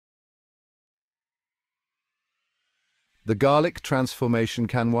The garlic transformation.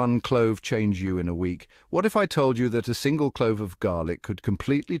 Can one clove change you in a week? What if I told you that a single clove of garlic could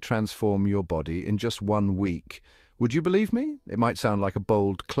completely transform your body in just 1 week? Would you believe me? It might sound like a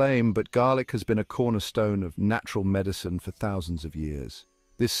bold claim, but garlic has been a cornerstone of natural medicine for thousands of years.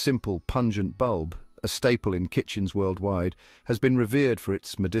 This simple, pungent bulb, a staple in kitchens worldwide, has been revered for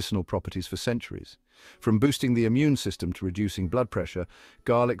its medicinal properties for centuries. From boosting the immune system to reducing blood pressure,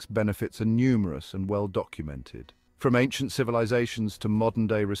 garlic's benefits are numerous and well documented. From ancient civilizations to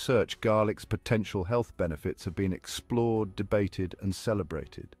modern-day research, garlic's potential health benefits have been explored, debated, and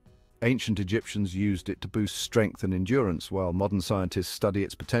celebrated. Ancient Egyptians used it to boost strength and endurance, while modern scientists study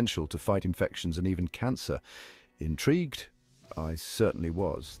its potential to fight infections and even cancer. Intrigued? I certainly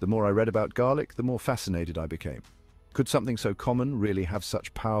was. The more I read about garlic, the more fascinated I became. Could something so common really have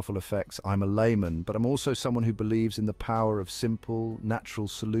such powerful effects? I'm a layman, but I'm also someone who believes in the power of simple, natural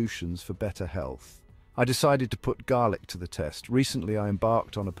solutions for better health. I decided to put garlic to the test. Recently, I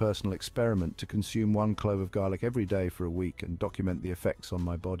embarked on a personal experiment to consume 1 clove of garlic every day for a week and document the effects on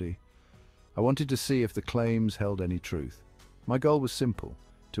my body. I wanted to see if the claims held any truth. My goal was simple: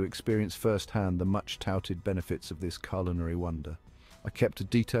 to experience firsthand the much-touted benefits of this culinary wonder. I kept a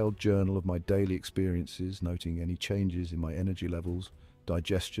detailed journal of my daily experiences, noting any changes in my energy levels,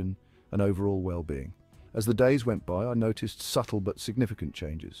 digestion, and overall well-being. As the days went by, I noticed subtle but significant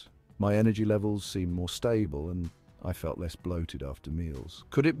changes. My energy levels seemed more stable, and I felt less bloated after meals.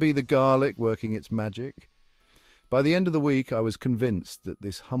 Could it be the garlic working its magic? By the end of the week, I was convinced that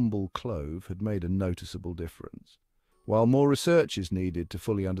this humble clove had made a noticeable difference. While more research is needed to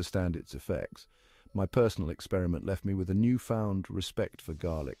fully understand its effects, my personal experiment left me with a newfound respect for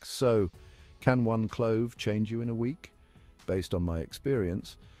garlic. So, can 1 clove change you in a week? Based on my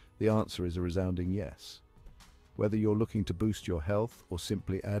experience, the answer is a resounding yes. Whether you're looking to boost your health or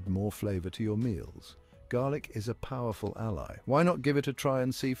simply add more flavor to your meals, garlic is a powerful ally. Why not give it a try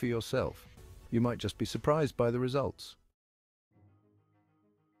and see for yourself? You might just be surprised by the results.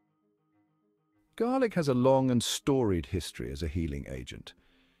 Garlic has a long and storied history as a healing agent.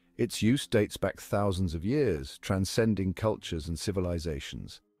 Its use dates back thousands of years, transcending cultures and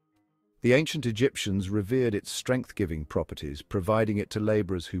civilizations. The ancient Egyptians revered its strength-giving properties, providing it to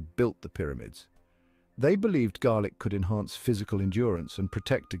laborers who built the pyramids. They believed garlic could enhance physical endurance and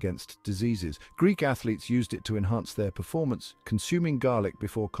protect against diseases. Greek athletes used it to enhance their performance, consuming garlic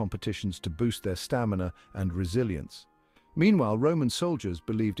before competitions to boost their stamina and resilience. Meanwhile, Roman soldiers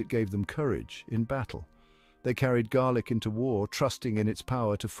believed it gave them courage in battle. They carried garlic into war, trusting in its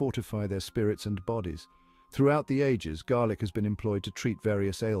power to fortify their spirits and bodies. Throughout the ages, garlic has been employed to treat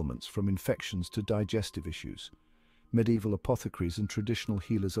various ailments, from infections to digestive issues. Medieval apothecaries and traditional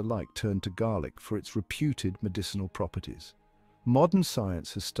healers alike turned to garlic for its reputed medicinal properties. Modern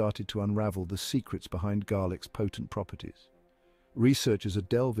science has started to unravel the secrets behind garlic's potent properties. Researchers are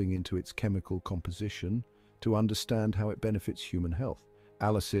delving into its chemical composition to understand how it benefits human health.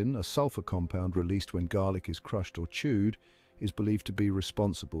 Allicin, a sulfur compound released when garlic is crushed or chewed, is believed to be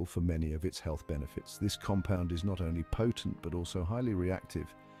responsible for many of its health benefits. This compound is not only potent but also highly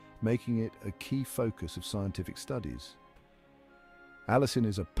reactive, making it a key focus of scientific studies. Allicin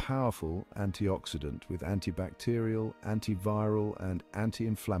is a powerful antioxidant with antibacterial, antiviral, and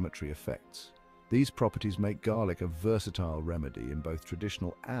anti-inflammatory effects. These properties make garlic a versatile remedy in both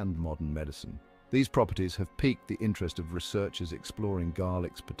traditional and modern medicine. These properties have piqued the interest of researchers exploring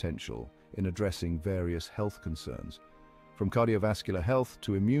garlic's potential in addressing various health concerns. From cardiovascular health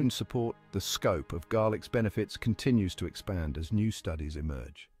to immune support, the scope of garlic's benefits continues to expand as new studies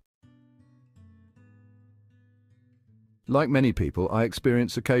emerge. Like many people, I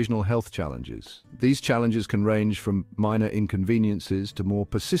experience occasional health challenges. These challenges can range from minor inconveniences to more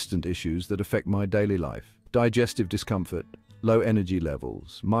persistent issues that affect my daily life. Digestive discomfort, low energy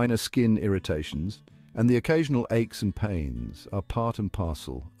levels, minor skin irritations, and the occasional aches and pains are part and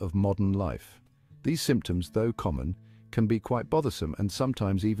parcel of modern life. These symptoms, though common, can be quite bothersome and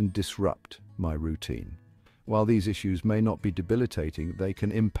sometimes even disrupt my routine. While these issues may not be debilitating, they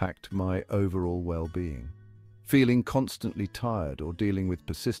can impact my overall well-being. Feeling constantly tired or dealing with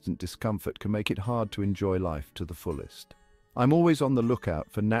persistent discomfort can make it hard to enjoy life to the fullest. I'm always on the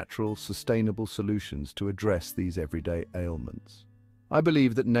lookout for natural, sustainable solutions to address these everyday ailments. I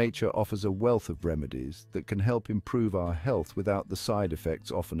believe that nature offers a wealth of remedies that can help improve our health without the side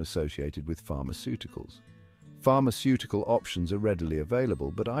effects often associated with pharmaceuticals. Pharmaceutical options are readily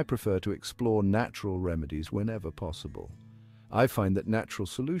available, but I prefer to explore natural remedies whenever possible. I find that natural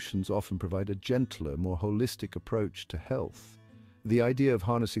solutions often provide a gentler, more holistic approach to health. The idea of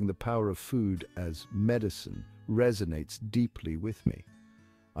harnessing the power of food as medicine resonates deeply with me.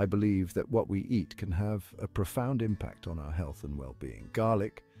 I believe that what we eat can have a profound impact on our health and well-being.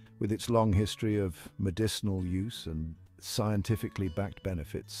 Garlic, with its long history of medicinal use and scientifically backed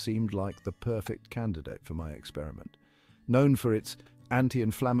benefits, seemed like the perfect candidate for my experiment. Known for its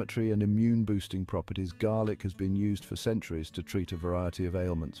anti-inflammatory and immune-boosting properties, garlic has been used for centuries to treat a variety of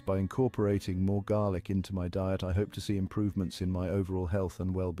ailments. By incorporating more garlic into my diet, I hope to see improvements in my overall health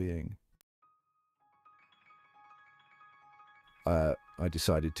and well-being. I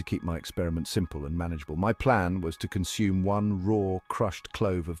decided to keep my experiment simple and manageable. My plan was to consume one raw, crushed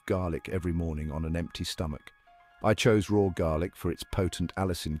clove of garlic every morning on an empty stomach. I chose raw garlic for its potent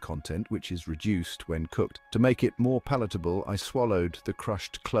allicin content, which is reduced when cooked. To make it more palatable, I swallowed the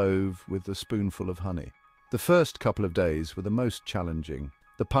crushed clove with a spoonful of honey. The first couple of days were the most challenging.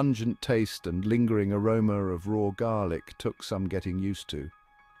 The pungent taste and lingering aroma of raw garlic took some getting used to.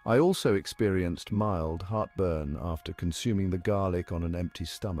 I also experienced mild heartburn after consuming the garlic on an empty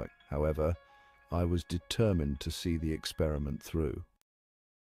stomach. However, I was determined to see the experiment through.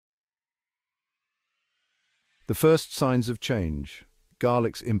 The first signs of change.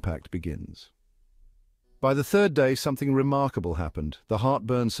 Garlic's impact begins. By the third day, something remarkable happened. The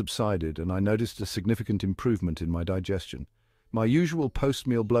heartburn subsided, and I noticed a significant improvement in my digestion. My usual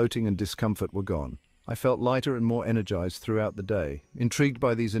post-meal bloating and discomfort were gone. I felt lighter and more energized throughout the day. Intrigued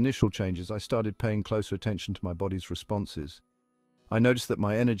by these initial changes, I started paying closer attention to my body's responses. I noticed that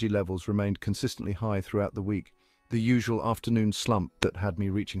my energy levels remained consistently high throughout the week. The usual afternoon slump that had me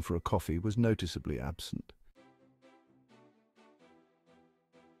reaching for a coffee was noticeably absent.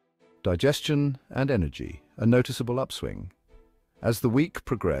 Digestion and energy, a noticeable upswing. As the week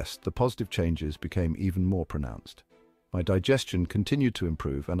progressed, the positive changes became even more pronounced. My digestion continued to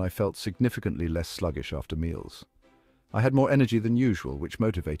improve, and I felt significantly less sluggish after meals. I had more energy than usual, which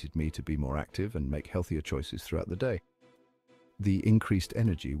motivated me to be more active and make healthier choices throughout the day. The increased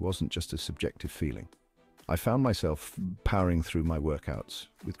energy wasn't just a subjective feeling. I found myself powering through my workouts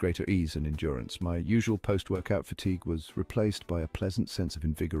with greater ease and endurance. My usual post-workout fatigue was replaced by a pleasant sense of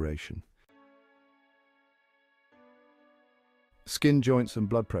invigoration. Skin, joints, and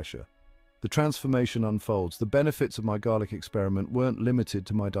blood pressure. The transformation unfolds. The benefits of my garlic experiment weren't limited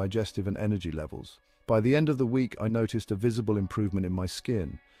to my digestive and energy levels. By the end of the week, I noticed a visible improvement in my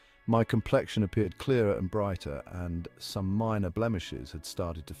skin. My complexion appeared clearer and brighter, and some minor blemishes had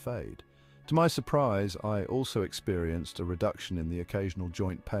started to fade. To my surprise, I also experienced a reduction in the occasional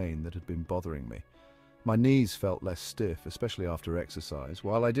joint pain that had been bothering me. My knees felt less stiff, especially after exercise.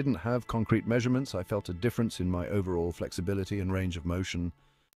 While I didn't have concrete measurements, I felt a difference in my overall flexibility and range of motion.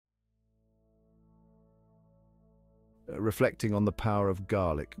 Reflecting on the power of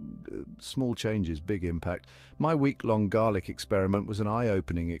garlic, small changes, big impact. My week-long garlic experiment was an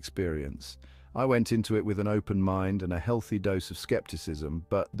eye-opening experience. I went into it with an open mind and a healthy dose of skepticism,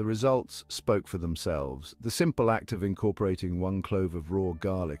 but the results spoke for themselves. The simple act of incorporating one clove of raw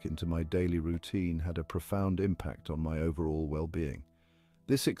garlic into my daily routine had a profound impact on my overall well-being.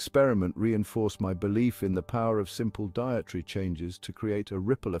 This experiment reinforced my belief in the power of simple dietary changes to create a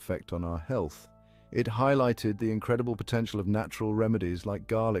ripple effect on our health. It highlighted the incredible potential of natural remedies like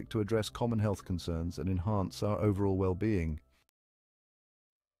garlic to address common health concerns and enhance our overall well-being.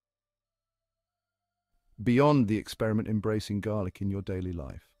 Beyond the experiment, embracing garlic in your daily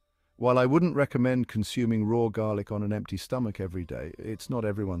life. While I wouldn't recommend consuming raw garlic on an empty stomach every day, it's not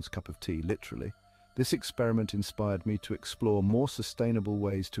everyone's cup of tea, literally. This experiment inspired me to explore more sustainable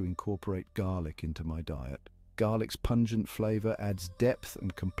ways to incorporate garlic into my diet. Garlic's pungent flavor adds depth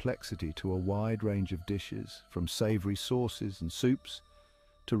and complexity to a wide range of dishes, from savory sauces and soups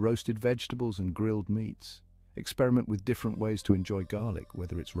to roasted vegetables and grilled meats. Experiment with different ways to enjoy garlic,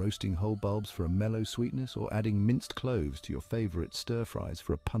 whether it's roasting whole bulbs for a mellow sweetness or adding minced cloves to your favorite stir-fries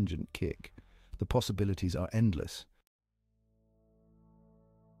for a pungent kick. The possibilities are endless.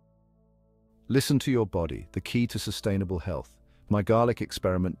 Listen to your body, the key to sustainable health. My garlic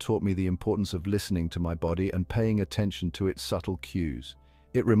experiment taught me the importance of listening to my body and paying attention to its subtle cues.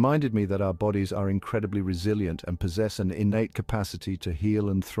 It reminded me that our bodies are incredibly resilient and possess an innate capacity to heal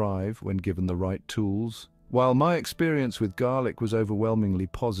and thrive when given the right tools. While my experience with garlic was overwhelmingly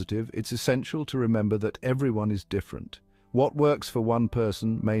positive, it's essential to remember that everyone is different. What works for one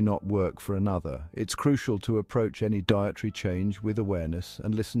person may not work for another. It's crucial to approach any dietary change with awareness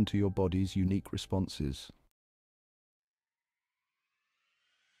and listen to your body's unique responses.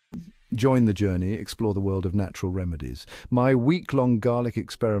 Join the journey, explore the world of natural remedies. My week-long garlic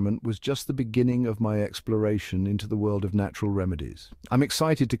experiment was just the beginning of my exploration into the world of natural remedies. I'm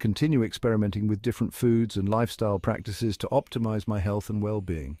excited to continue experimenting with different foods and lifestyle practices to optimize my health and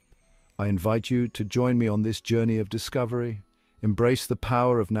well-being. I invite you to join me on this journey of discovery, Embrace the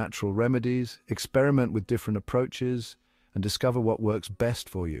power of natural remedies, experiment with different approaches, and discover what works best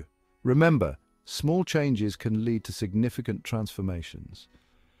for you. Remember, small changes can lead to significant transformations.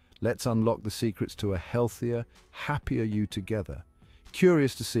 Let's unlock the secrets to a healthier, happier you together.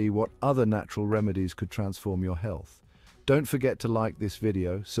 Curious to see what other natural remedies could transform your health? Don't forget to like this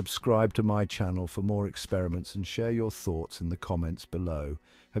video, subscribe to my channel for more experiments, and share your thoughts in the comments below.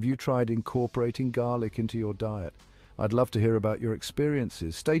 Have you tried incorporating garlic into your diet? I'd love to hear about your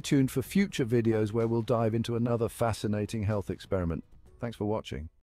experiences. Stay tuned for future videos where we'll dive into another fascinating health experiment. Thanks for watching.